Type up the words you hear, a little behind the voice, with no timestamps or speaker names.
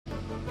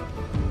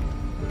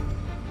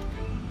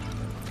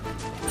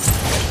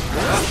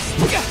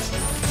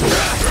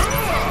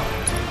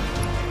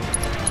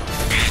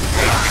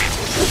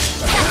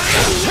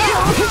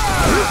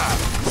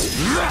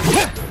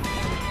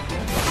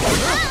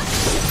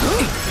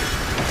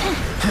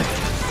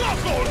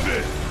Suck on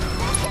this!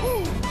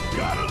 Ooh,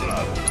 gotta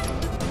love it!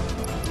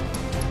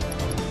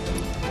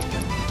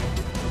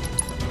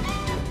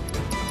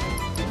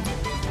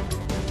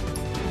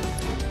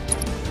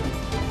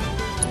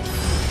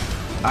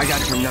 I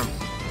got your number.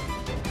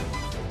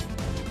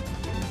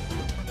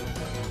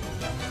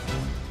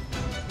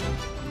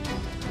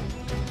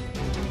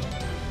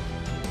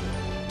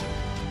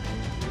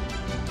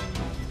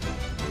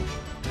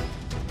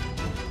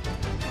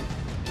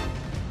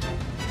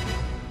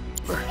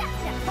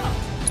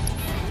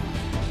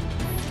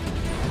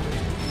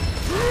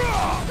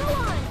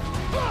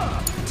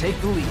 Take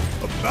the lead.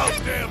 About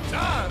damn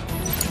time!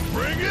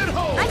 Bring it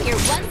home! I'm your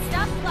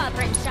one-stop claw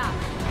print shop.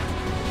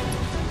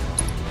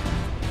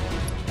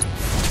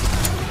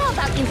 How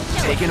about you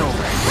show Taking it?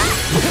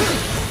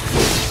 over.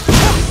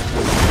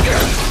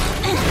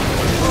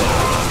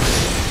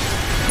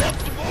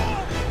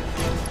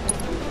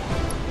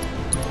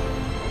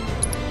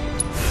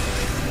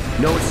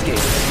 No escape.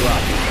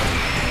 Drop.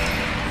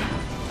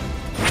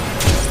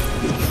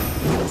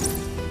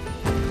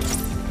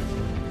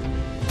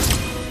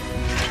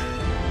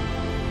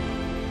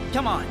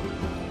 Come on.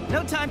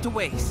 No time to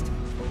waste.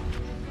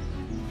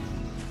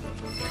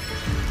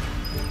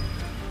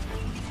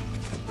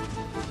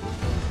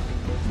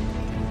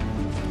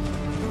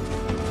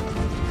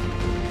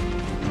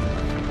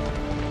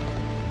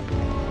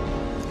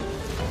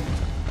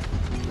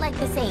 Like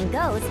the saying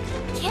goes,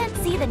 can't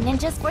see the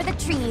ninjas for the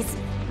trees.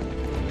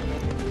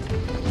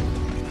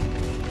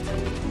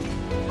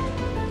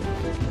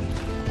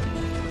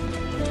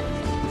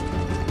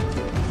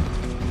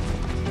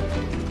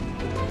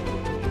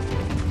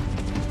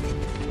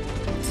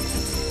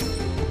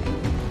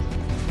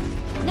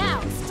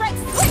 Now, strike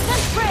swift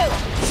and true!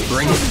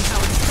 Bring it.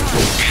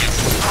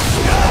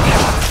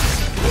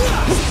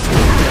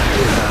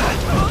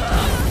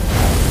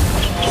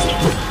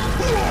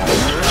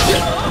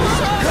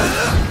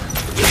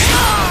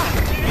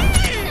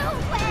 No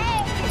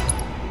way!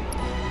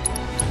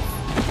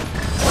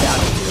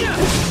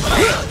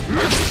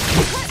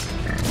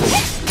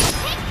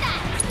 Take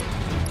that!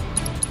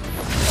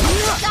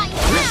 Got you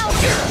now!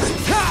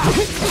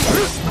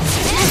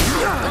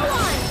 Go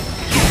on!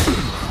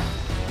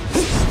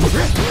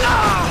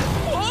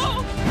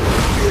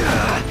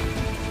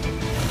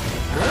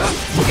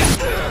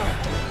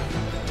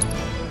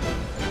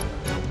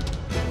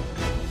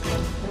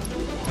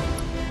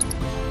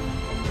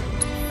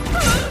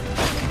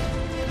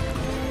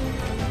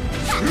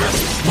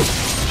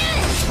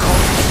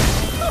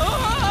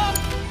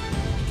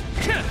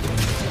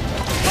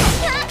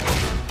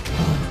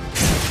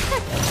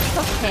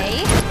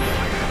 Okay.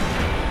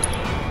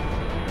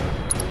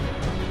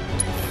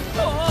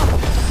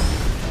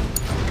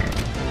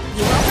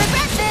 You won't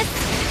regret this!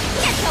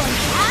 You're going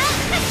fast!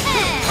 What's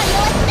this?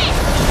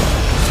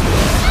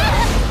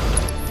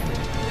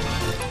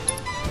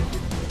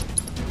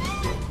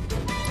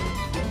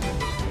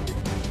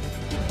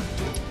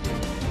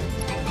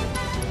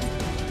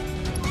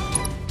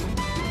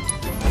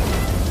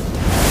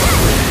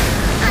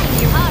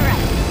 I'm your...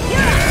 Alright,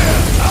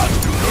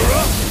 you're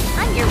up!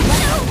 I'm your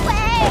one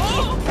away!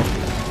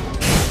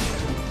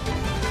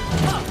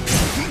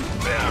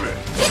 Damn it!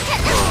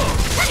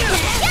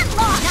 Get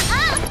lost!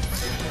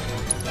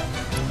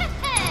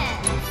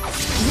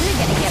 You're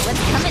gonna get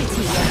what's coming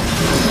to you.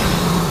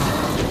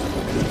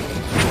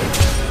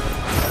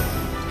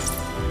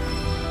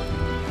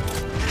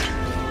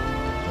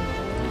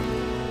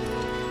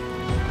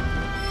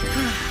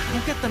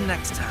 You'll get them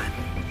next time.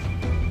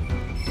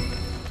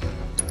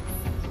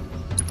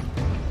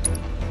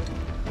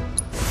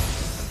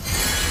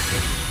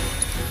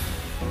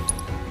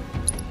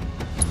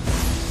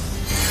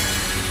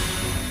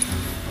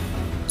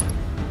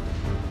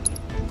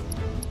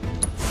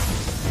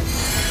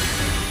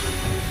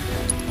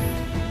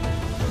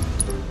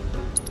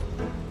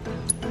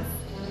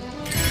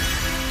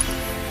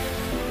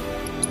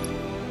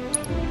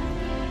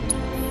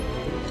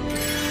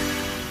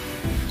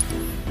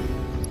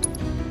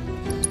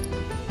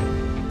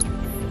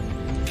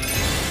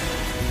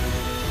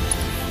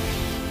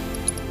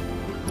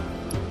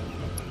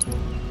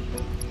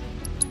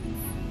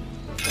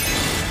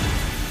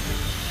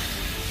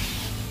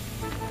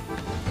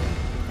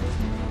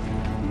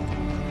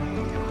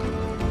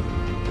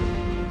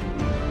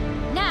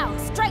 Now,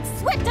 strike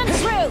swift and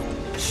true!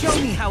 Show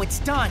me how it's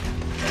done.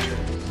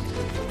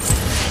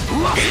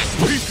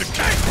 Piece of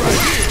cake right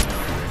here!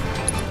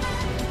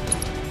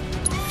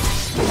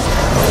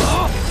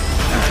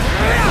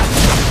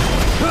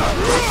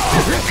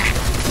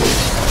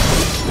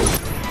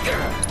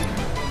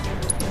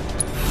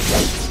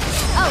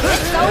 Oh,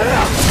 it's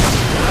over!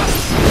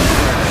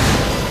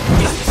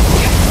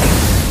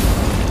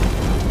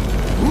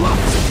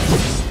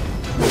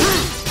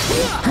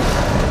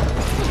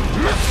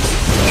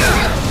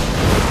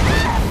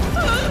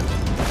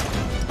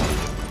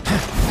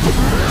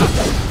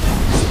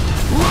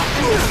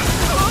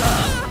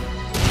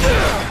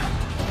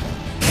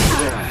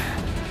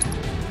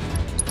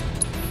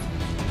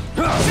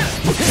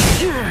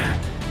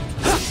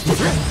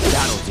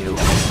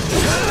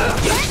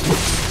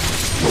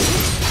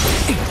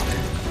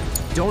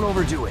 Don't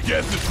overdo it.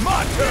 Guess it's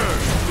my turn.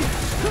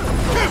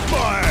 Kiss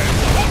my ass.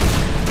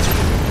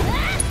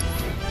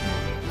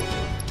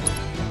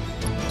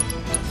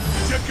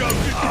 Check out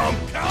the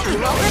counter. You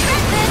won't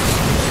regret this!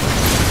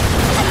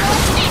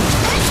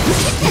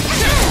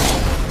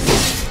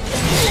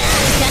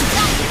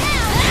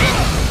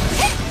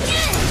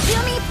 Do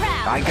me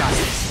proud! I got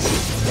this.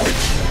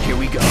 Here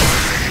we go.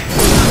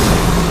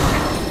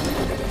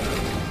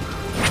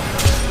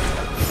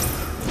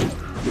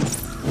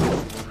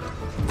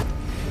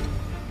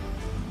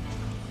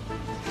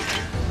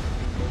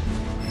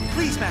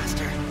 Please,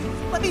 Master.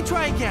 Let me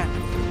try again.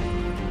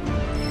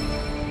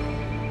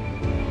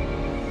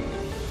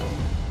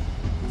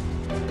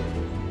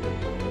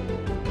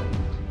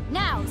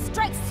 Now,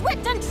 strike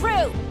swift and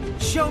true!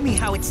 Show me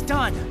how it's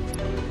done.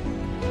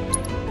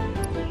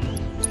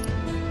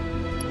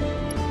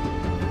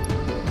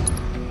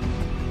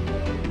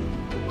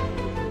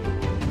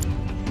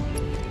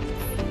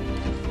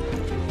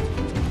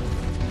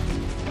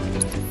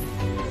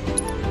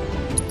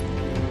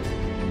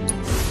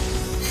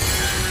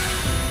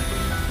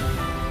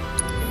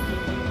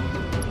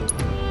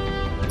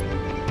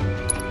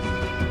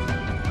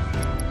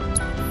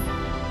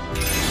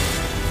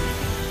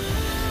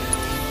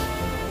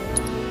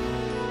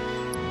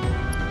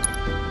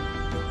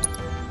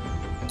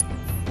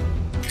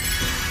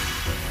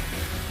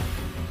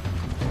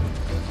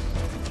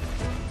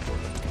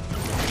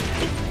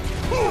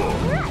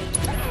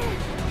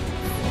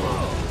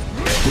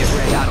 Get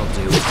ready, that'll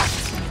do.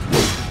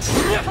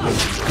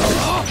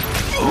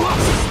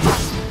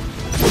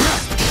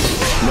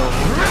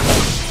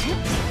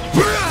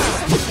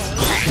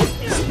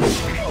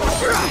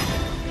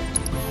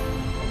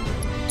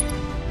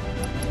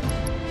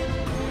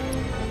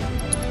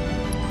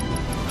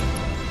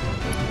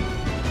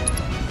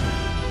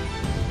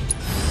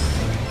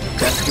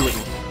 Let's do it.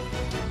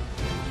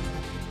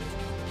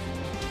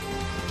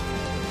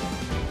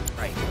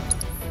 Right.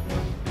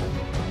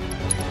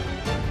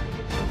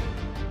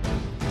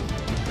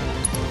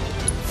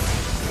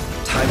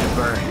 Time to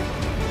burn.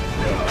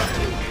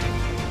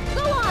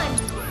 Go on!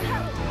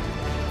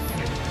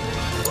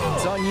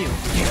 It's on you.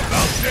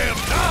 About damn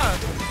time.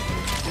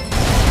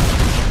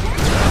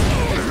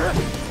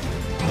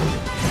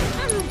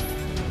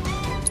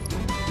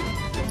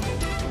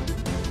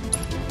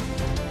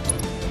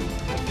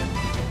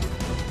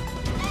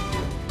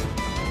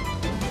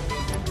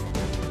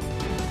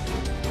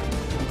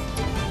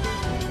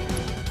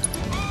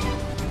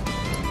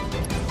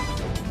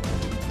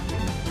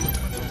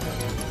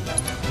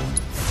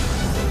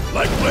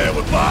 Like playing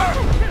with fire?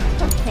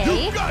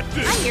 Okay, You got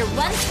this. I'm your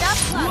one-stop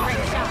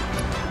slaughtering shop.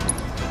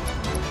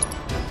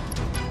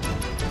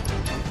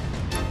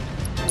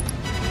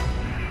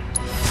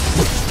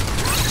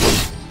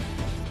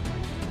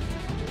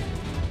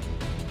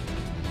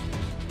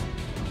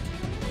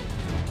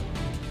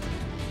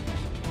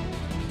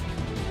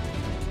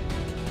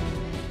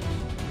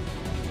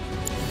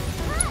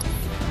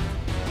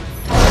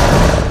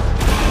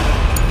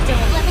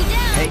 Don't let me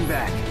down! Hang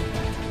back.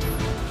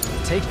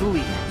 Take the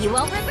lead. You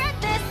won't regret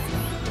this!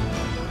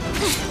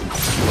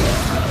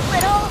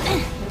 Little...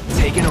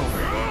 Taking over.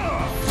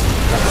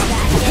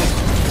 That's it.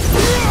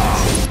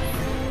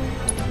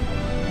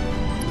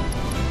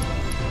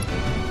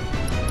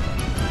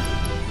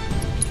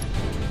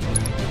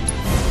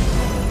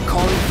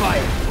 Calling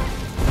fire.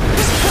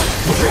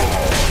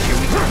 Here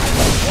we go.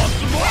 Want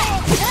some more?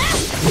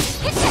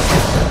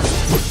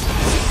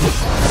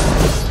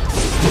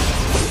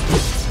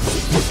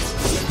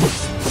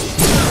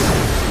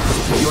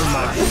 You're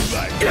mine.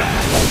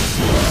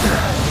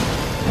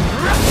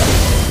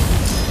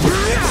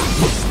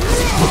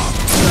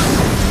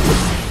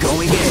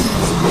 Going in.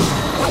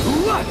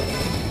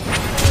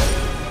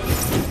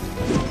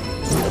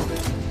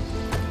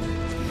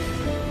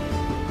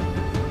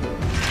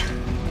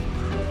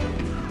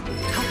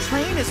 I'll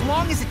train as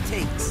long as it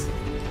takes.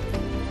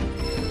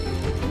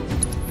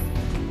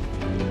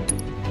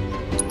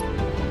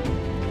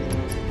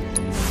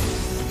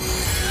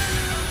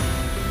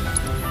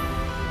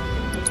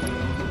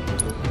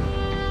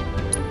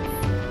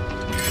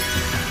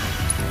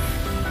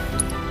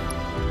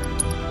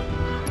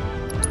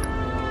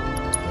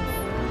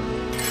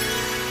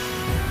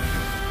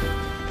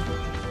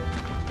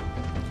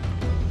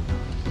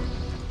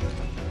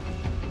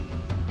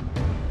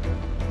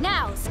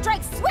 Now,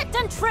 strike swift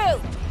and true!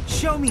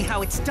 Show me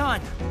how it's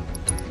done.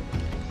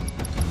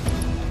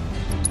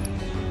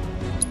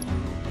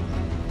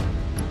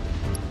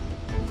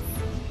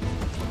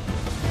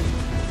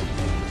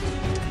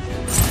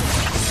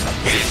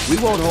 We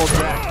won't hold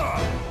back.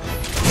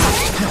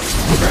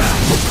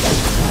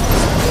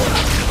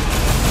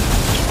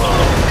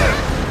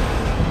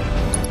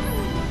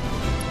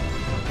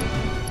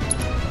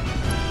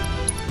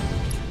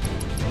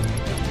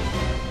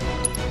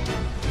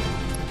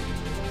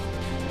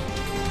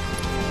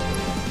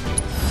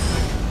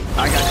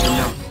 I got your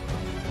number.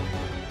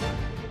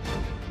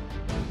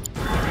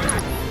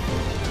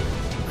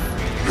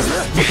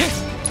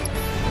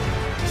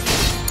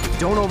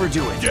 Don't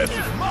overdo it. Guess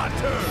it's my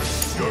turn.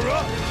 You're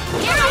up.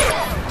 Here I go!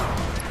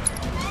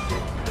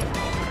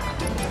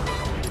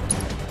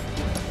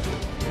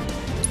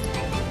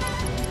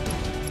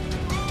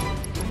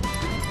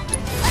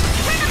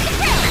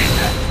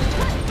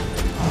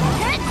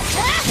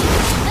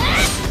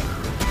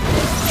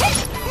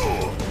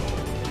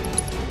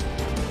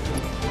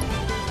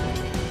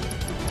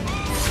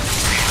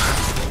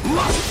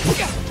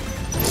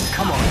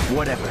 Come on,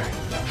 whatever.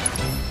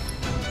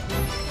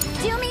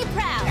 Do me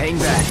proud. Hang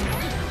back.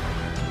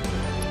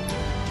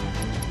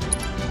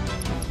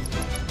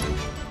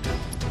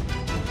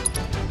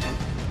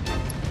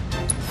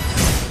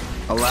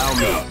 Allow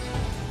me.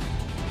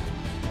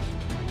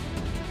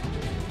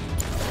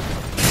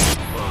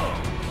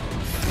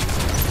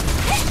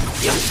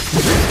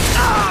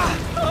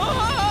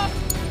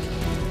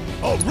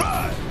 All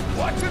right.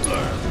 Watch and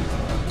learn.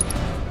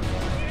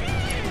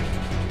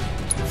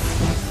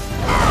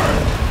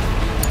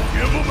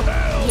 Give 'em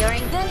hell. You're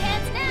in good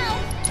hands now.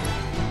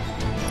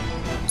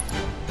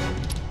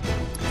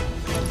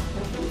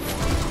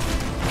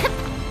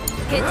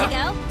 Good to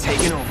go?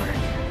 Taking over.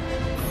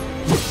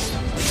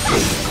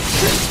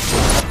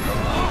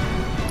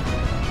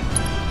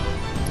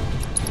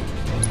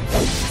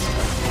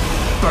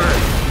 Burn.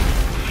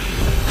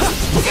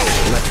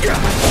 Let's go.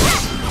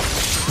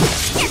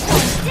 You're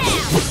going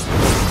down!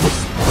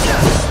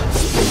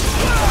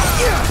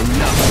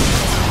 Enough.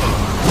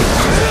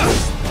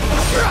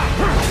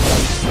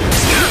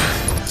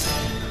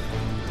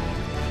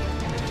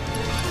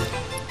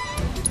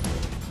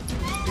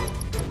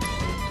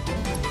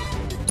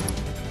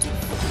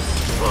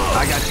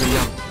 I got you,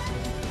 young.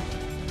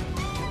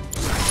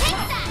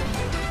 Take that!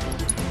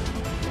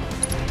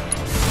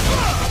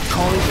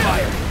 Calling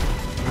fire.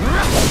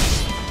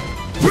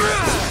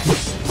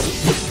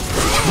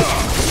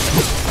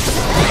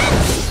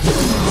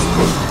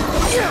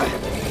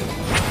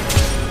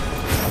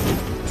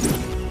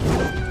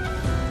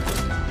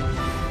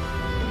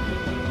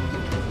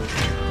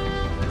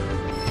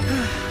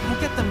 I'll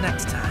get them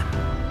next time.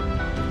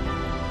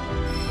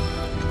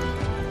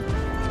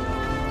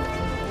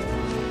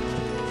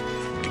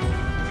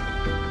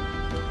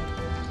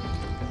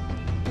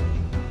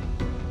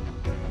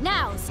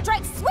 Now,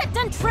 strike swift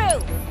and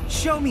true!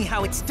 Show me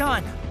how it's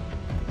done.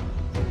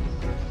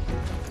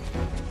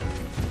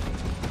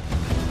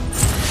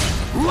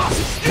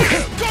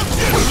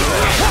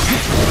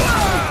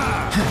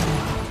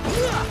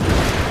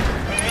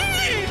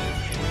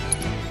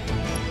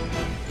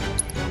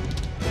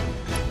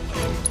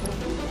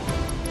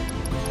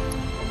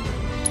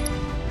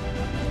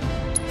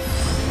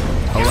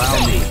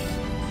 Allow me.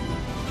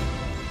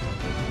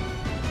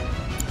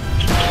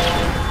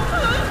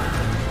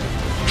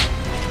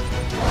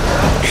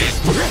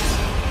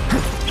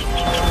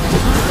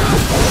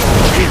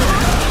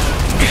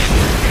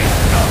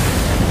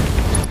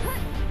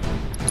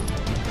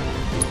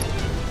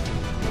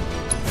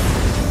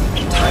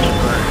 Time to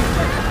burn.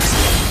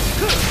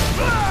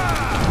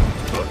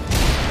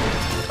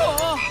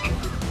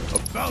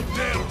 About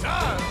damn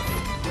time.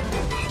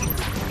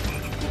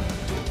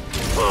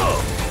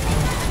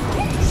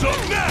 So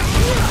now.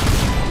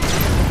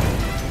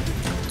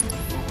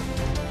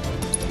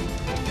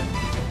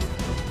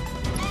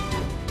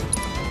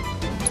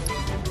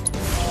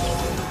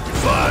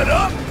 Fired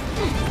up.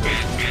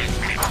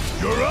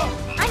 You're up.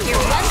 I'm your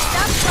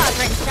one-stop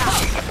sovereign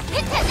shop.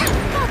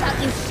 How about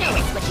you show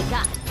us what you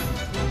got?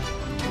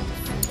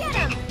 Get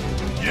him!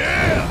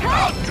 Yeah,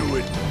 I'll do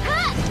it. Ha!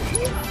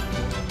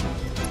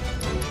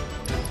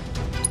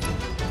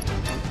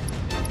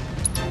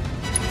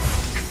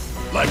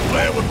 Like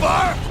playing with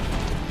fire?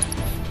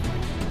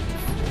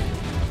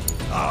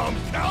 I'm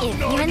If counting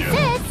you on you.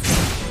 insist.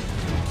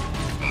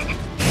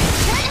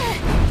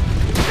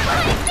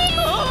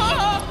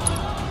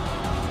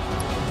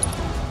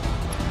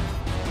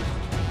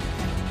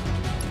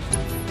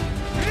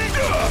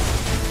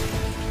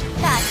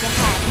 Thought you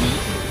had me.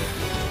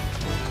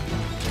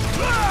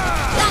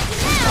 Got you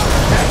now!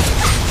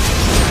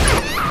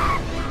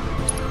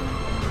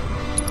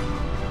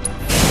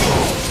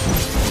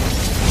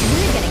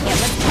 You're gonna get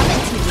what's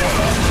coming to you.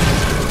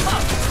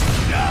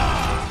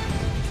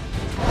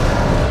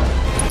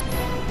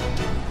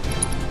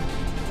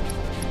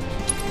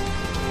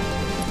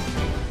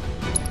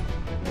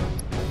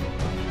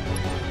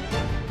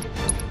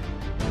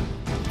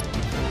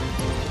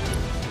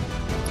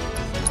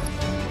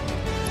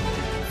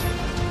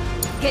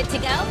 Good to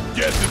go?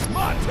 Guess it's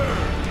my turn.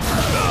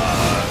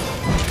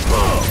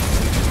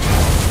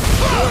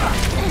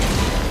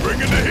 Bring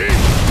in the heat.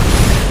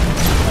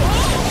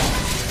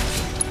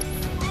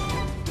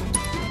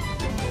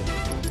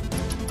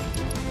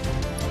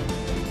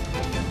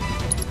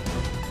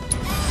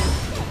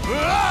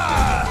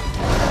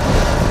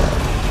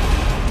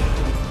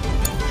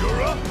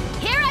 You're up.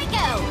 Here I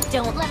go!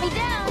 Don't let me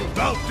down!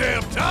 About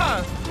damn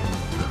time.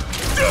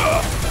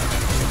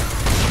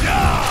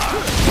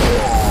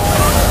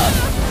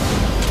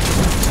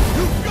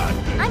 You got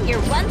this. I'm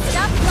your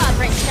one-stop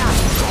sovereign shop.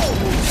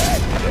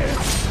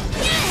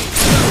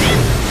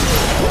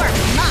 You're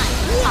mine!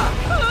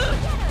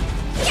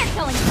 You're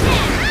going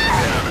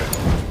down!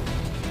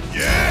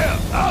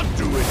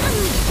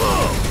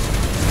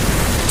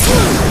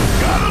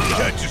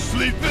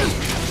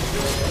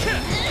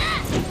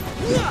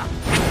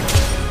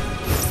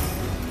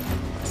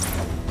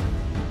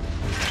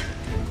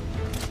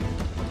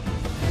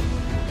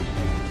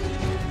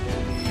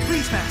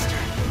 Master.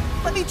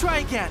 Let me try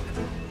again.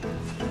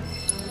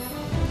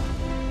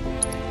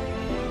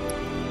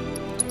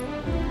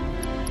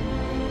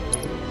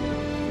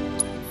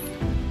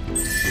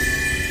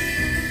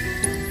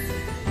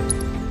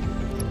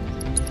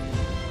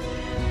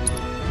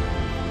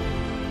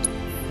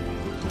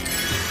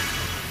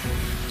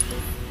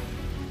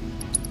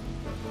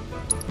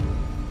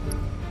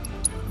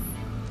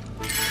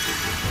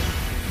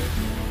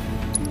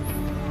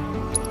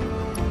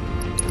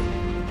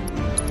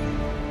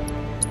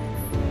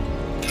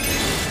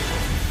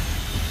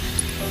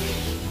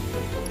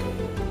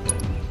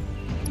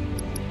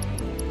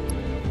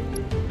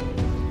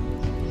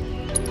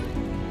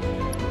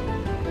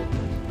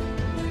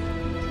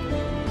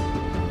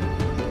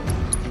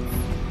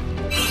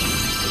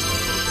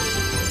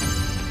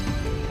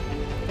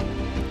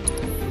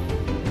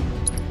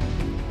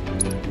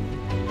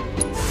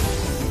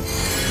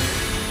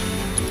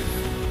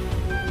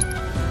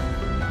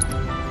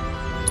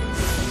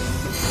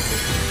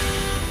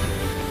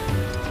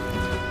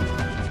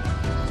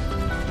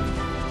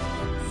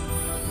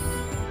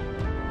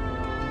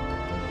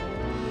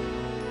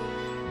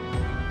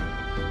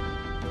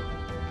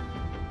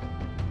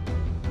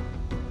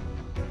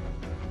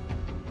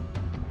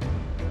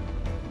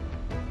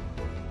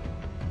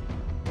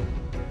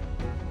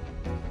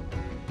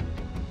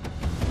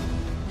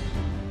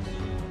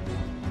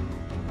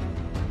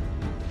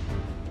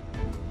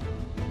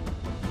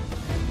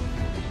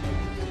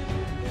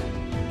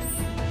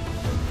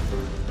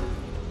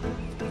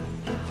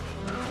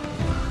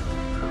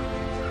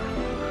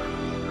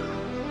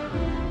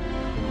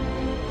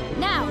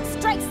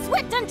 Strike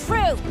swift and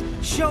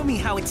true! Show me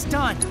how it's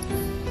done.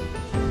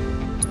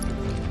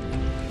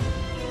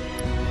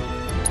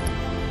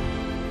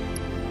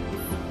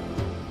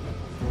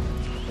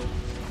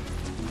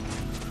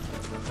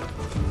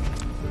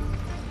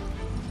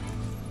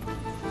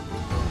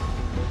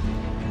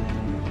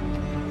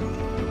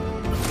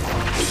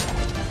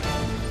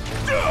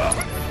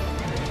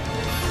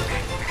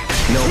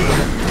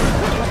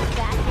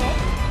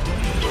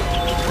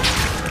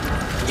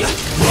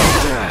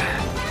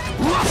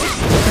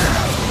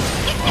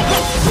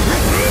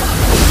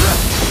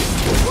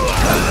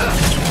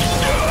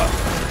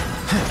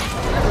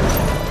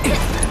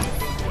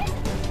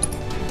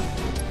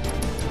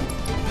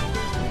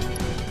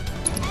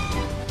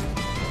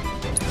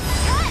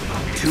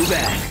 Too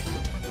bad.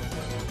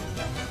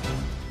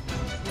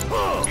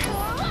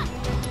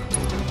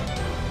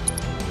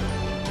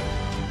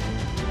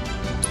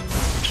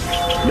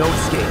 No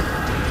escape.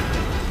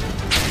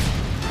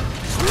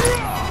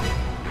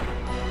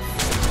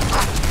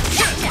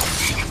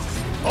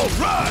 All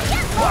right,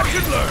 watch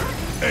and learn.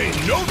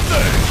 Ain't no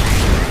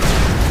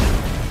thing.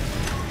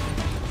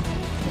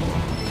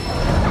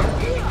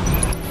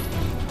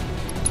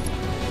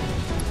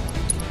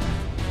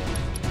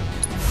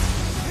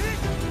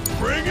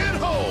 Bring it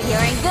home.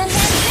 You're in good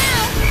hands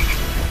now.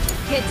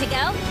 Good to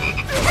go?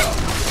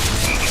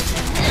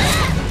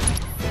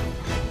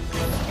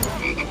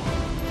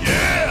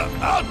 Yeah,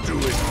 I'll do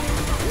it.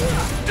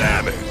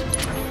 Damn it.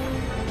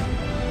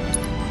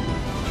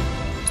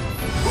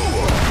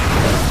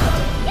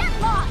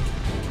 Get lost!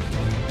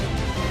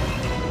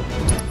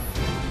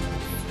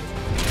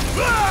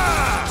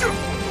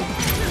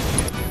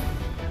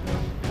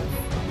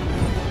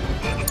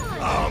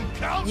 I'm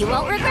counting You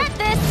won't on regret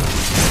this!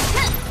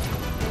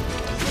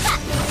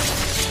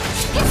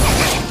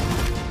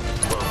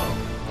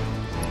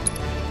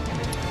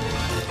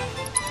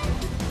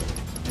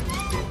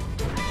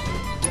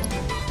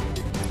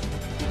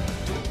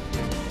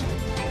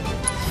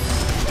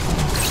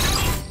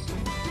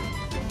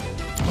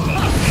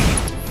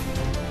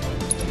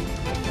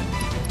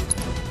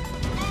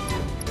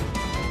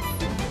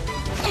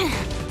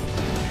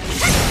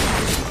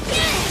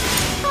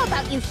 How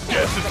about you show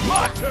Guess it's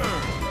my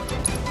turn.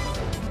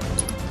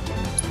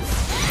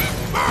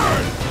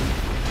 Burn!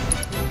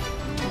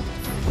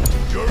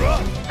 You're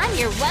up. I'm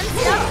your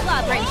one-stop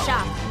slobbering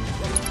shop.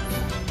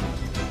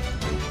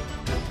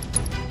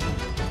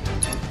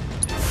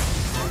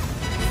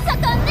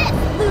 Suck on this,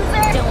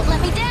 loser! Don't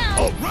let me down!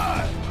 All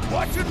right,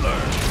 watch and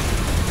learn.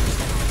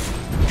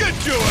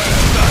 Get your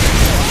ass out of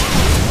here.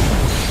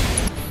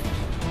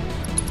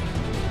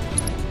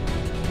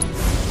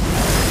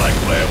 Like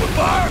playing with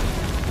fire?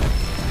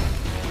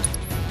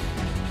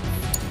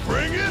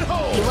 Bring it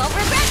home. You won't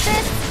regret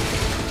this!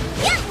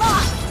 Get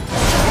lost!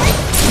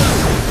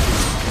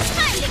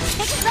 Time to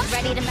kick some.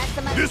 Ready to mess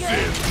them up This good?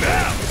 is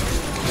now.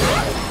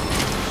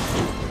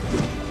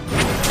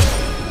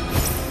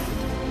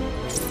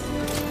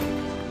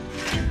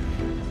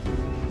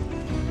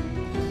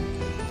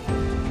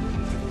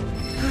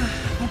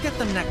 We'll get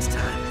them next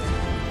time.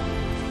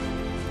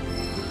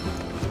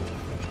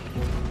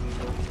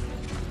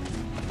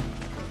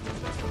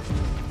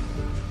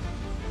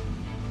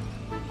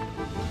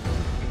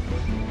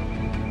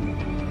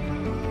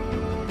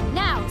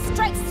 Now,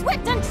 strike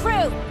swift and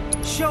true!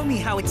 Show me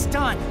how it's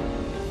done.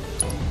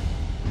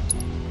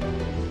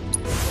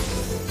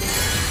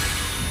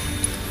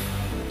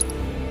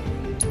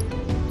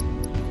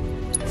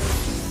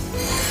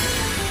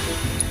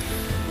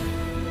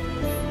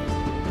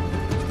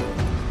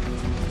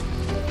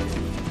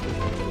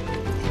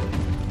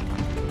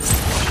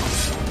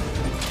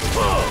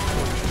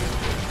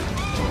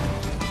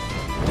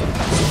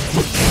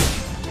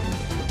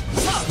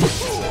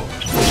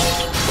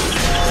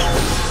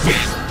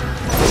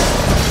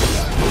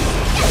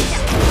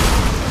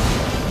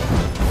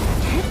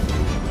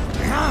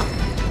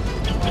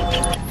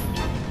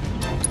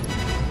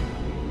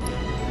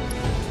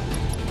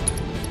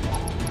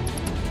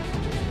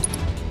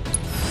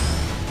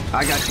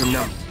 I got your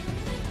number.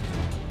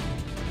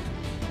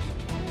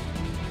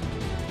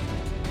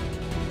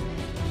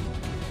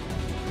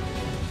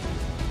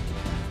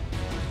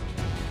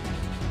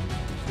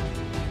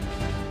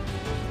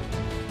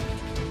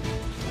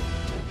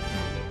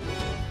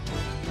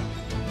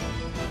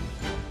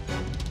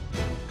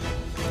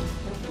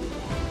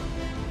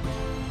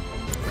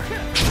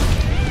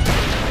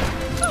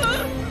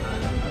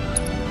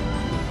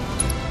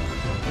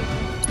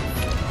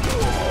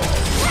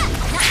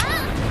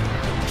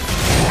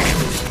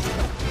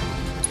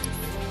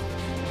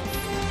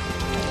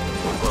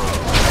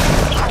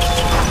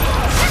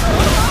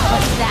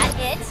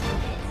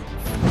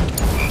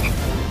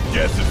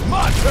 Guess it's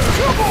my turn.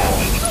 Come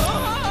on!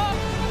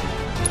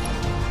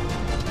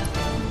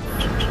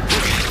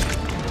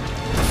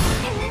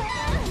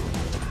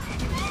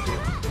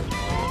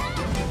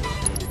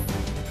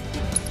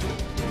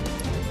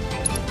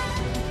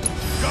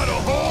 Got a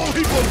whole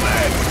heap of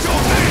land with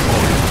your name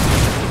on it.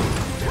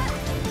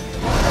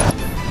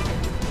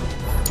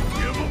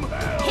 Give 'em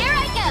hell. Here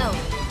I go!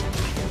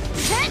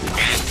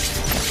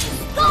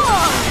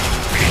 Score!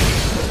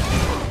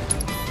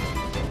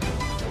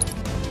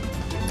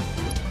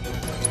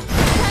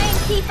 Try and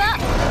keep up!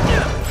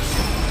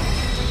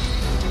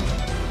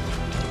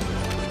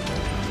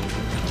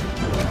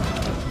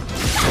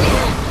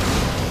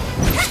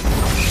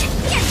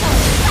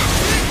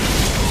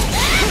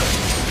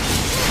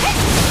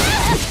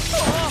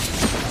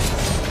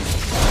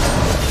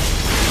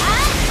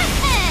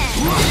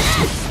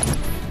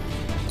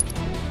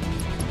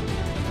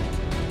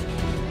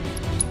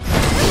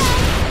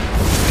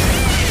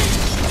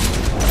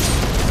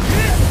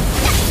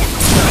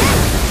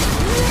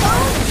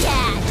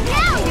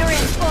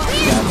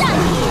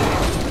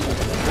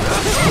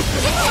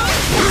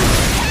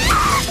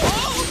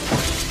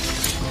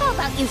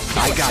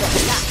 I got it.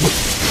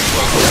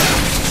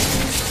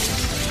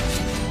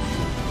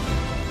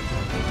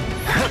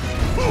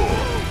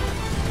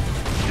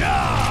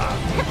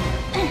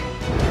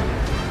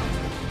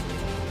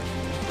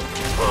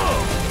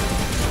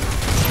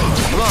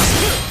 Come on.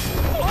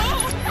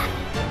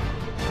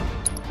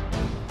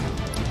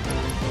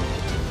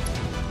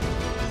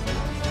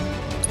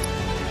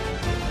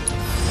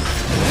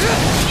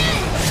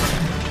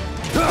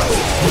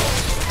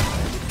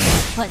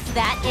 Was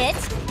that it?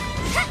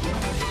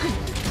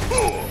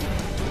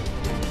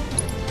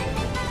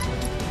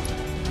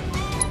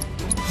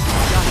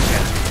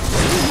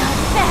 Not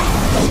bad.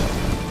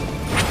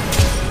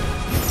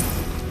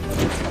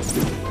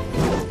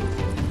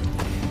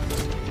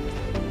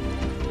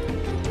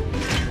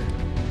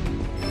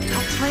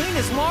 I'll train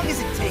as long as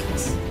it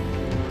takes.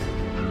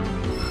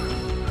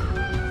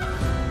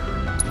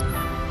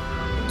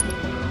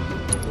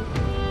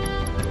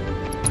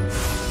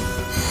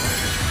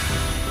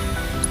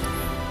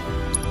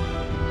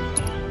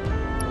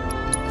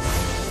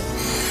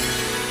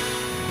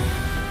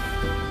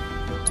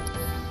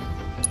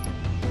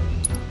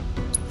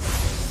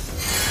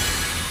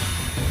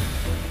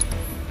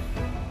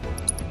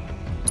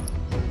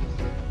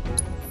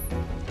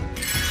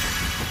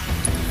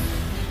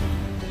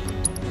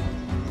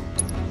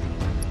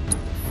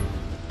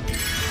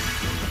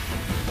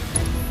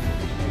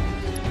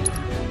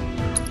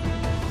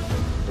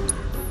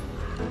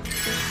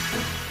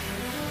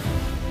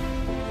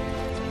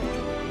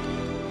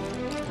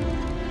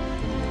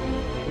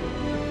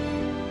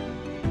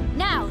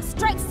 Now,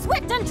 strike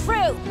swift and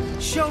true!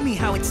 Show me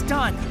how it's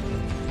done.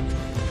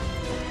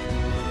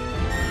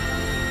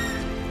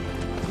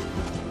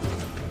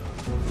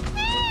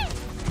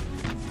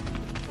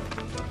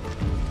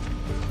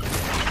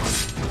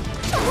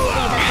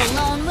 Leave us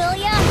alone, will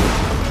ya?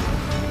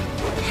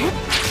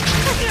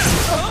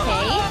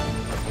 Okay.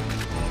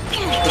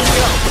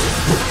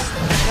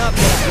 Not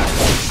bad.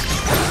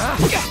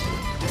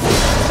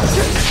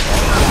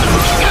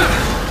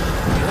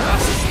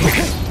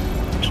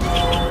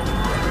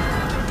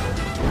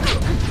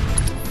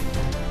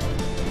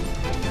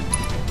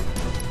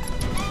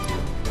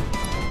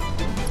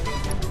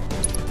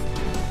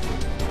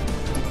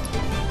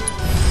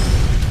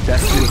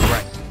 That's doing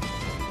right.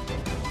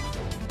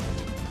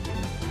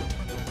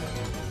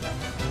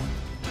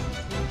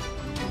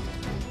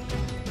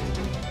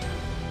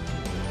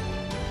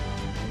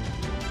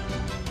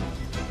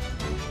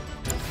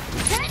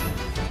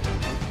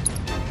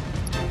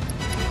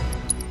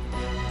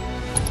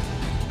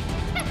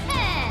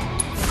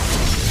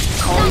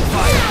 Calling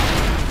fire.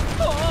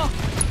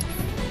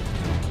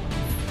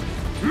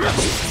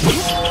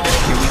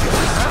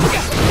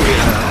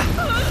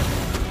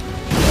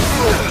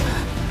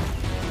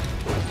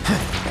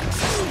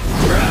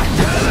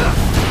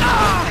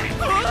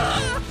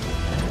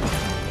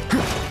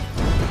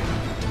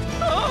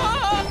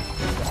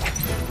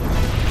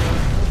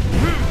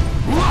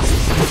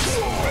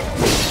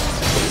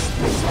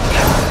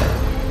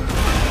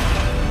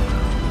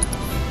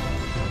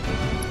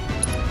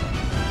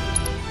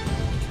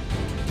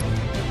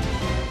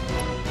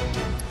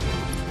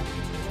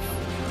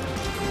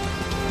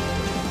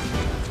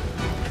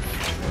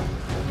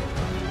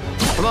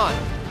 Come on.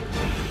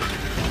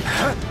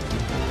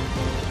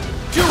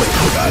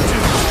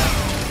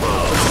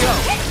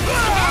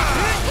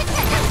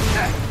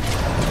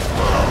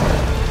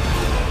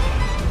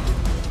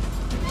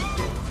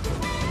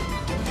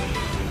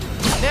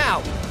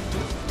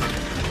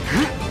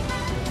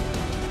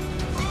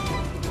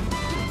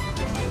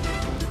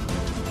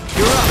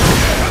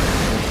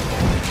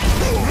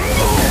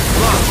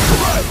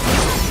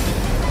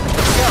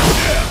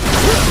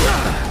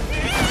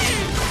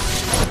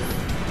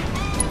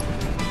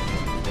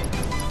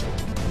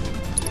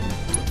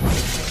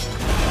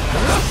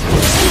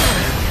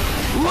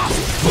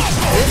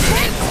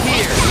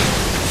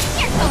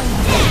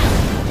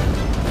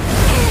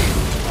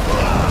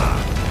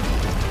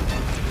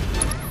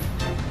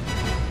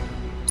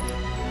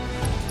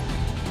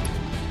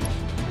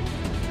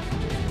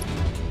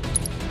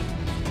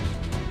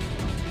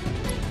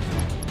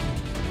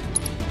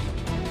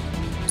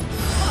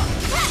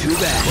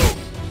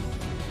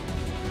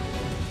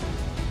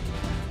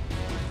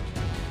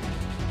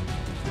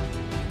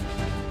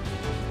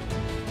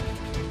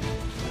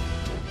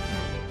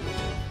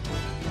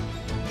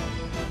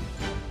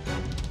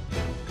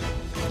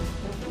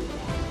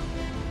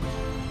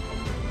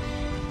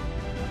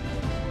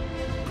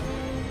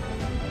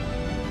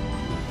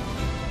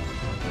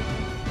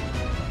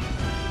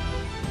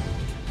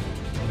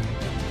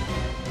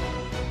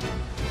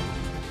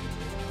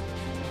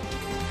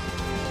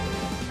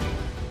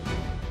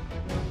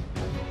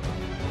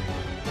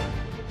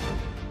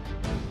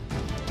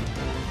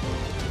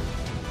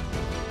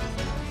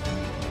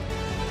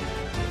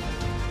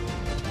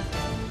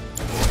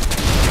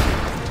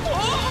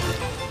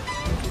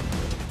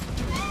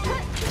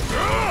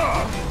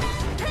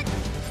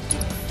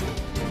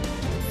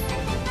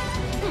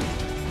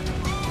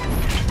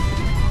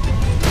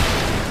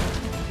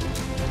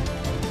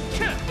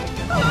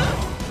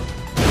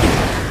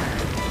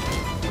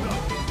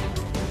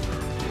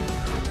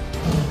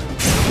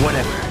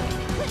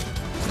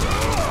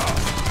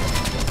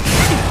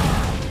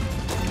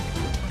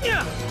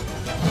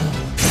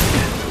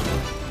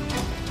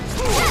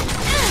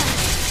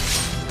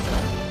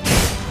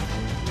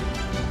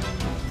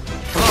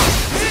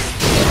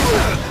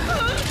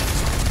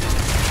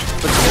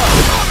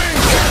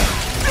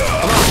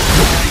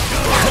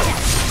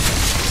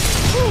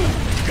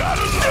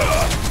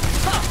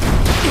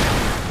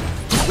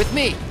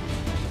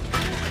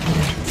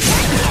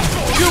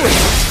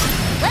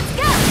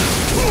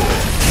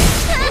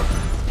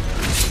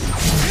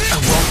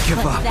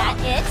 give up. That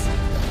it?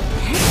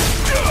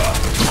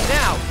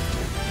 Now!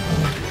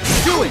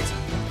 Do it!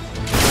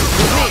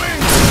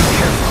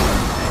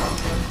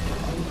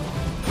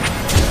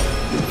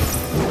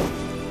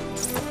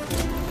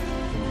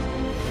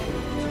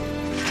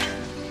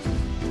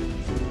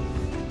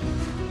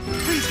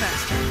 Please,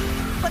 Master.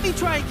 Let me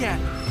try again.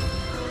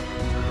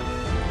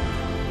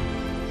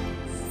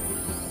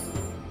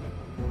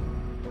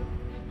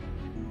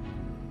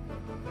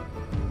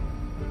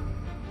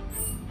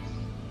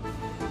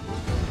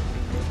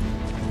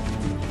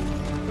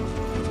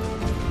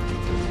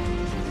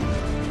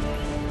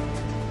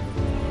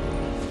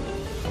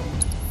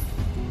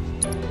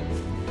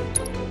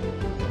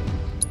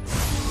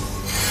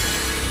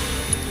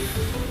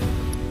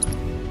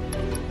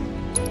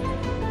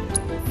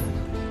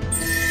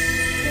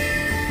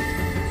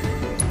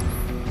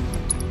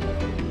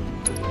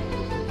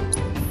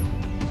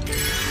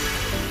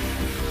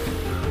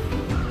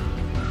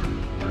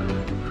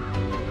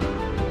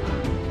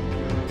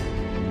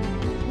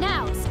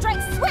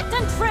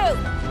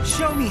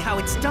 Show me how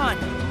it's done.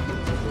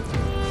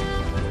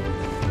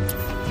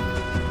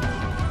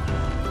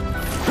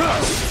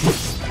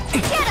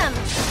 Get him!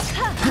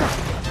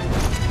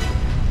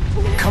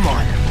 Come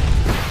on.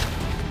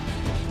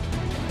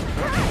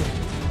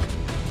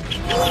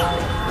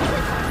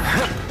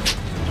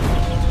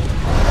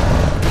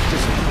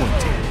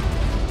 Disappointed.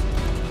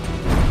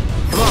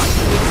 Come on.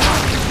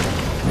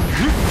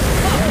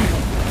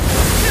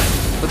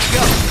 Let's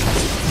go.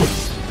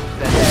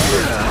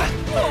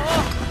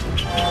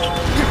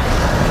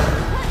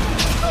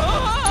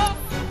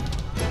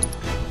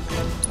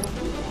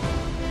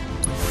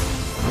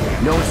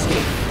 No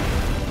escape.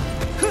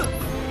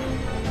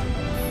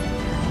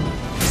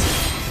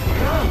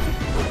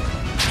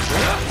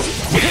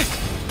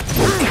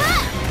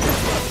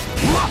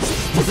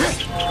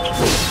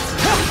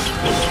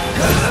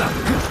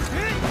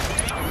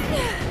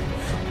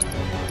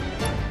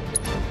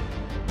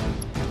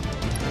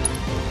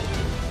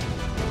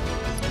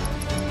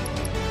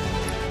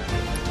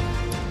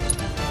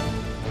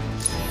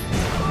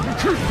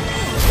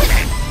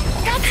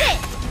 That's it!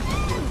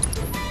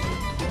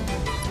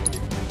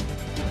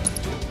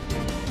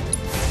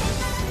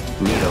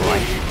 Need a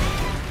light.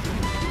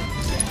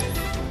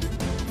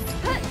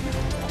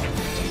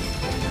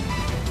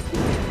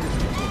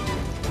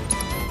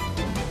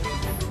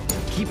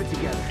 Keep it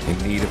together. In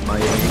need of my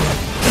aid.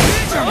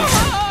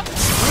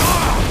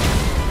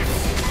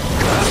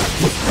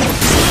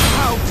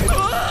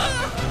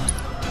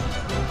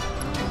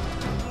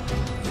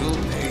 You'll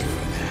pay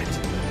for that.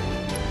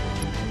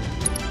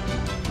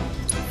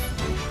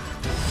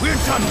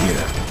 We're done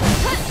here.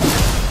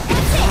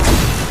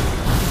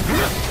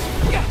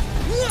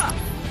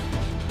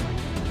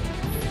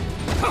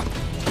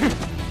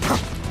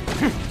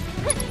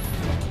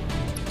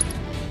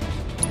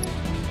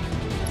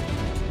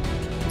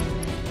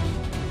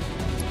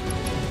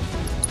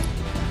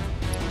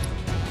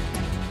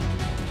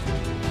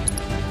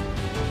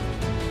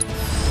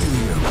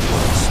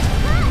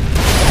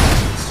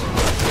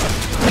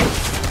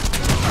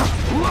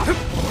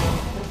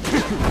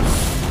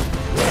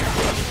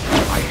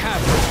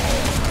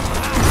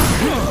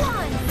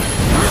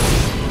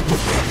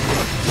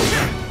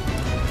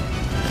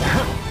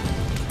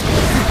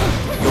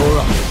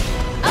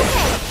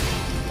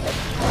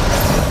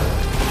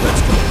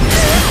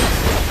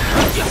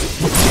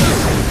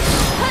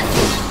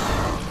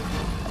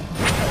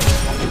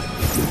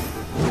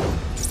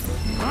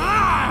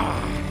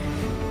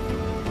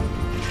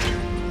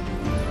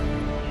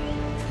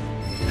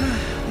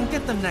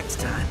 Next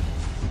time.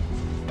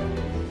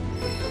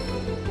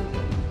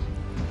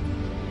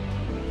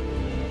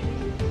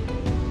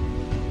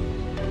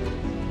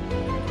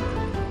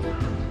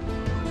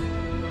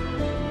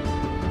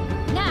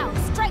 Now,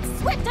 strike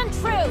swift and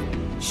true!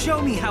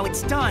 Show me how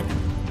it's done.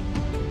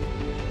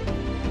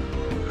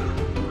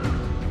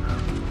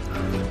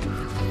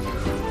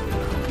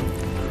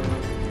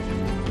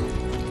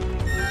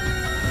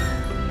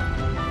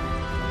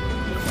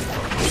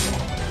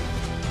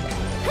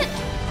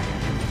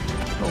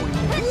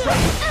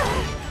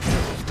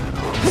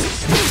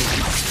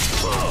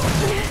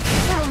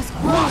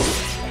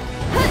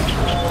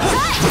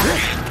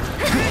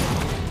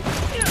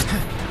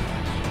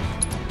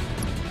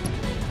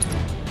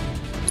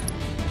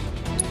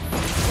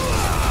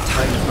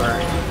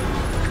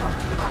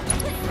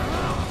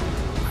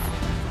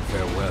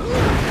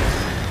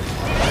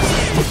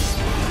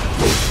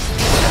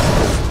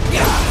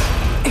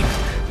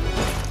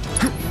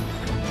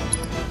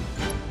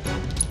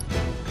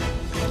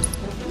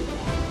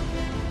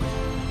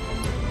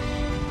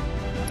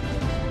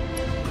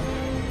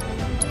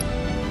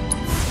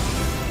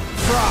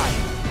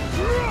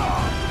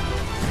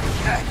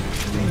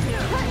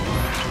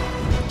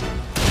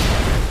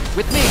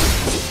 With me!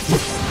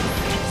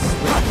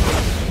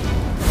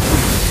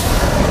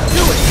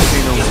 Do it!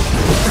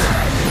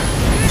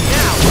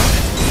 Now!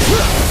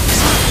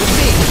 With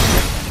me!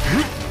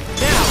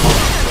 Now!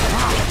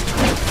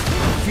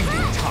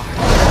 Feeding time!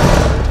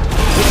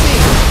 With me!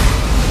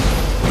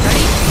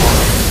 Ready?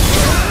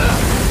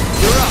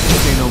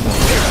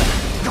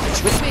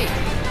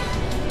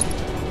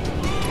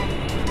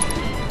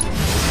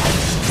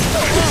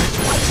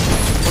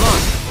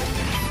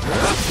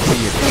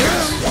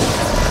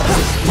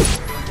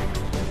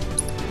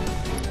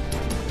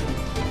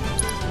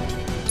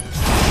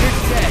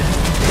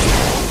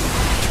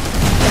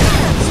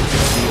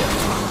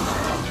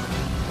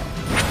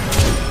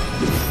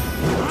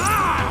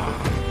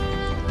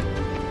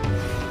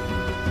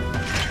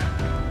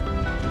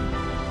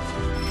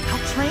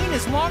 train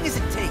as long as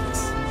it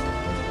takes.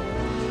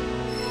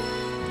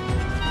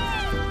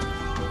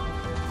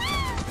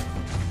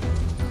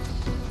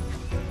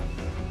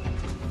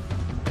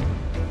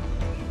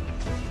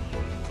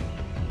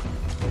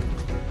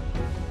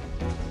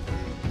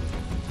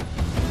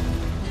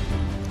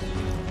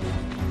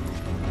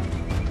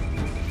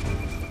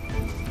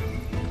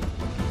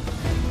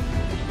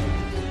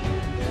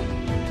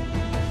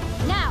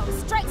 Now,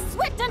 strike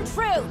swift and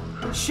true!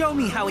 Show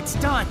me how it's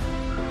done.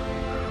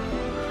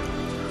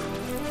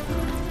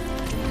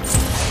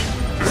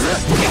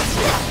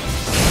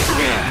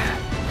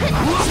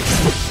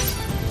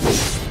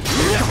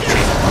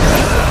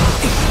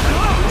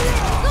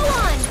 Go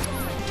on!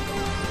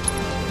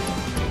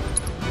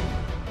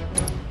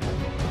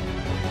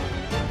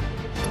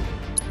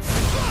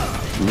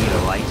 Need a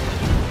light?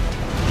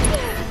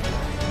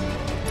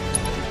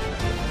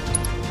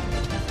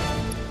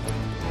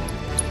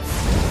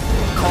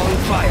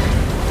 Calling fire.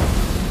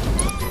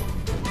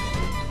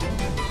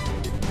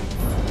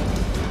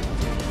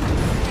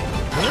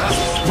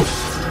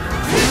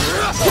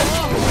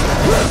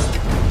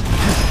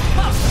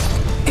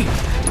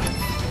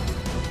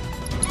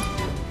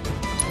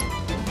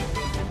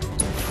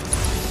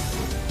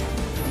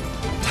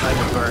 Time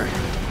to burn.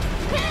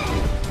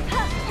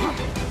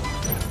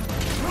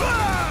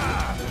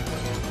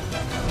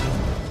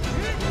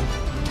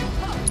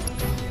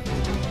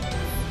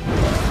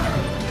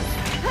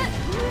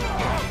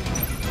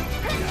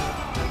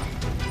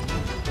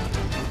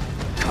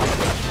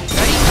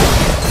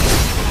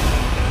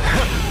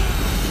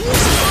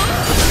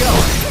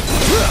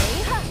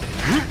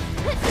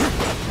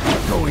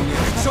 Going in.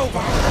 It's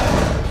over.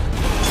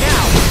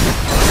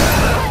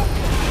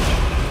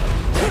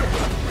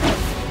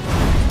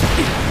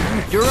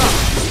 You're up.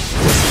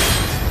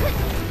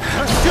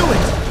 Do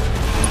it.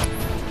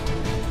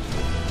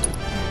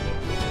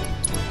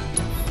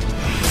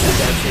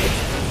 That's it.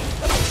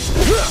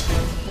 You're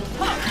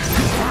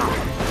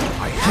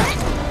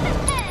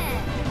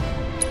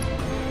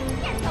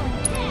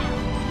going down!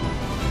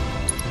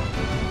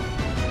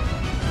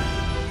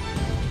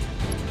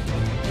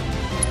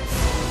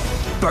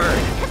 Burn.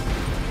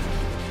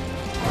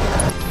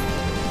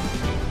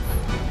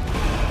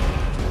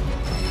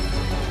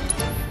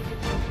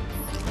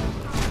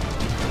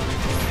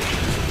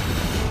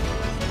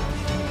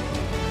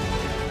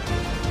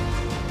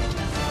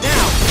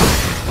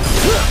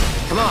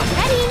 Come on.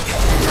 Ready?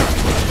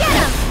 Get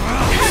him!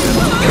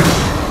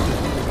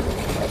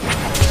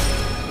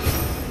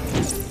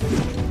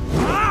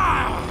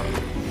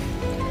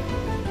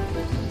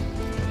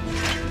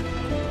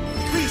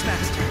 Please,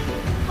 Master.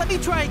 Let me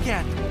try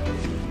again.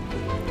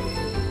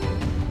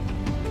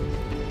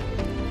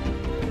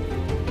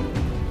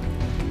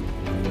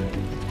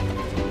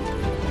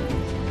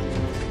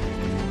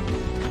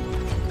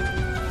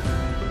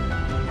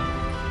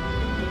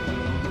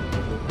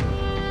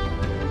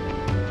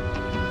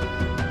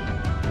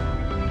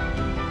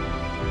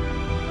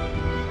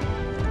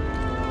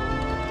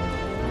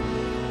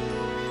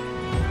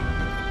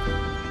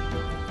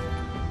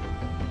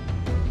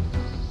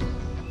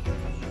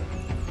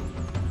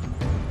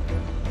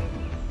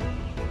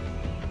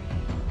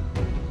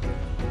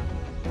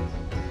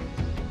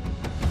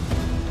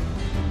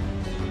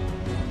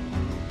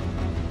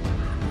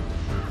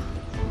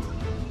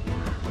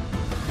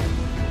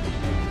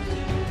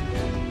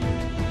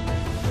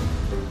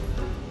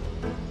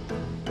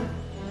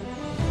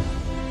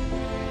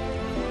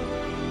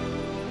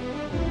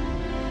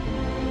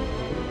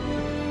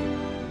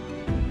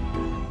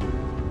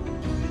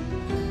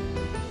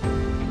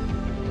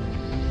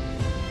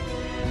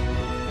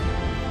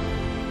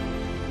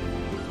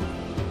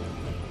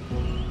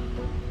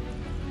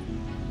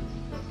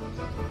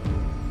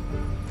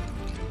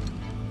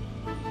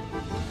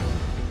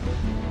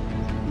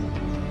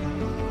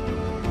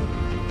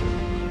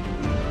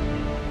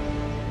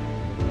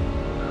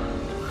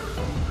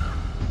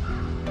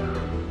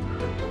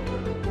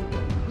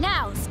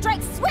 Now,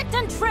 strike swift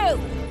and true!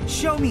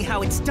 Show me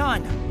how it's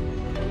done.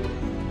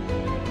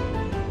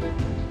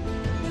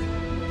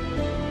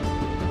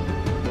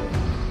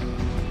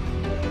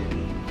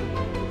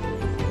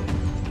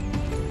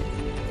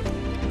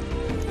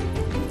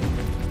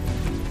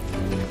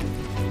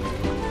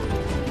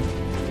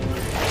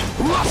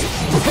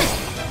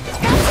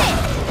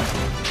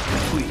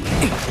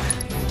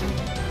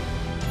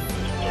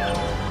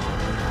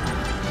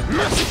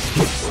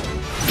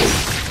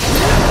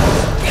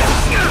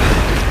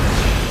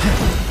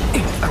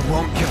 I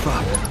won't give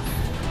up.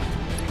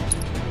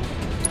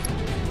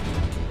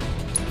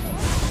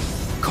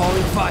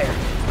 Calling fire.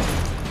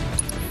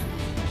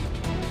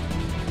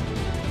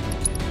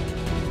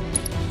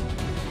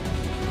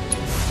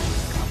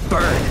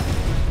 Burn.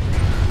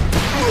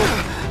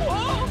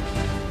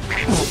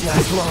 Won't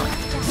last long.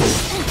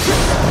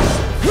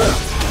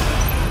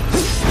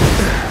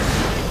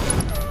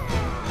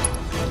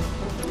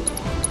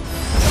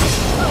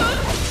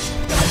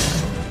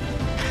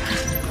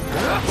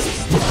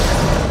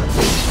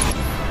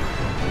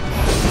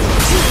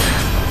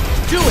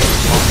 Do it!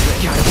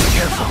 Gotta be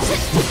careful.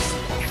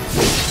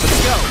 Let's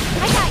go.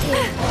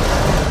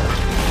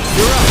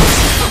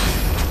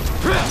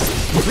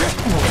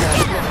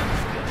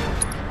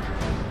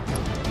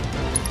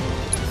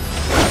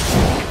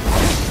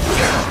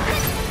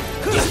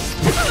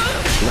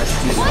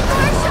 One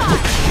more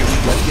shot!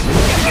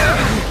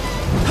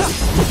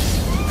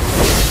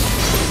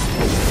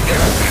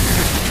 Let's get this.